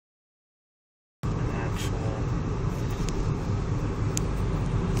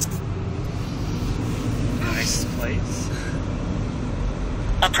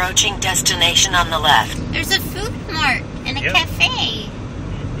Approaching destination on the left. There's a food mart and a cafe.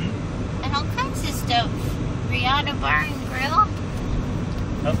 And all kinds of stuff. Riata Bar and Grill.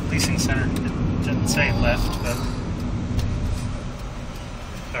 Oh, leasing center. It didn't say left, but...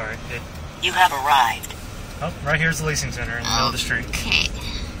 Sorry. You have arrived. Oh, right here's the leasing center in the middle of the street. Okay.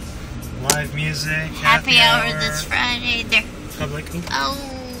 Live music, Happy hour this Friday. There. Public. Ooh. Oh.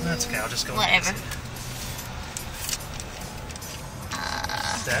 That's okay, I'll just go. Whatever.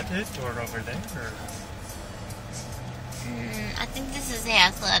 Is that it, or over there? Or? I think this is the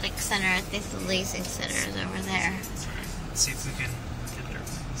athletic center. I think the leasing center is over there. Let's see if we can get there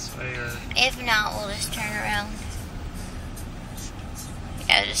this way, or... If not, we'll just turn around.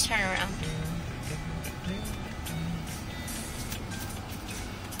 Yeah, just turn around.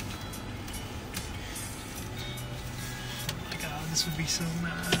 Oh my god, this would be so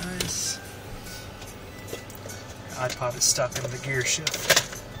nice. iPod is stuck in the gear shift.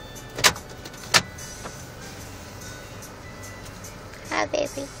 Hi,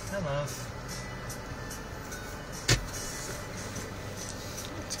 baby. Hello.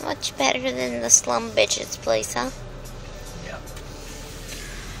 It's much better than the Slum Bitches place, huh? Yeah.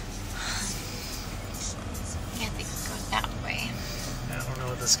 Yeah, I think go that way. I don't know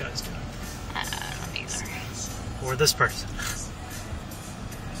what this guy's doing. I don't either. Or this person.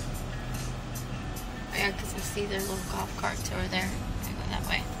 Yeah, because I see their little golf carts over there. I go that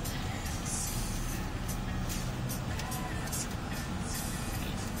way.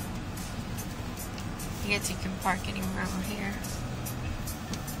 I guess you can park anywhere over here.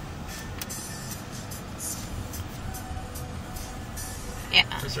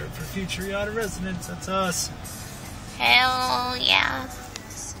 Yeah. Reserved for future Riata residents. That's us. Hell yeah.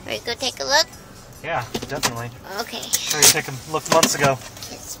 Ready to go take a look? Yeah, definitely. Okay. Ready to take a look months ago.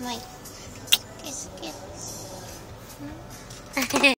 Kiss my... Kiss.